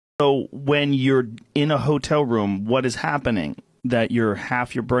So when you're in a hotel room, what is happening that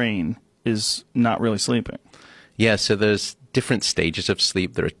half your brain is not really sleeping? Yeah, so there's different stages of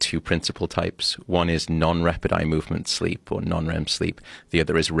sleep. There are two principal types. One is non-rapid eye movement sleep, or non-REM sleep. The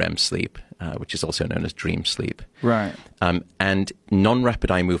other is REM sleep, which is also known as dream sleep. Right. And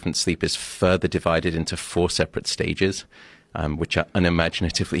non-rapid eye movement sleep is further divided into 4 separate stages, which are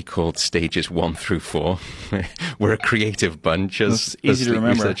unimaginatively called stages 1 through 4. We're a creative bunch as easy to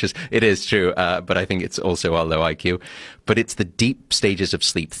remember. researchers. It is true, but I think it's also our low IQ. But it's the deep stages of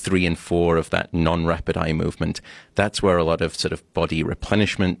sleep, 3 and 4 of that non-rapid eye movement. That's where a lot of sort of body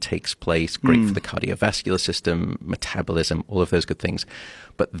replenishment takes place, great for the cardiovascular system, metabolism, all of those good things.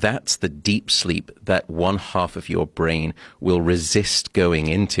 But that's the deep sleep that one half of your brain will resist going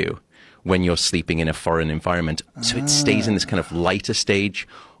into when you're sleeping in a foreign environment. So it stays in this kind of lighter stage,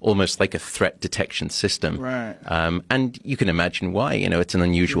 almost like a threat detection system. Right. And you can imagine why. You know, it's an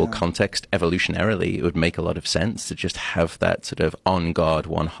unusual context. Evolutionarily, it would make a lot of sense to just have that sort of on guard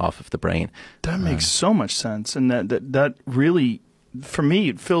one half of the brain. That makes so much sense. And that really, for me,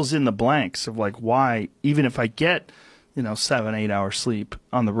 it fills in the blanks of like why, even if I get, 7, 8 hours sleep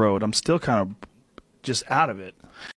on the road, I'm still kind of just out of it.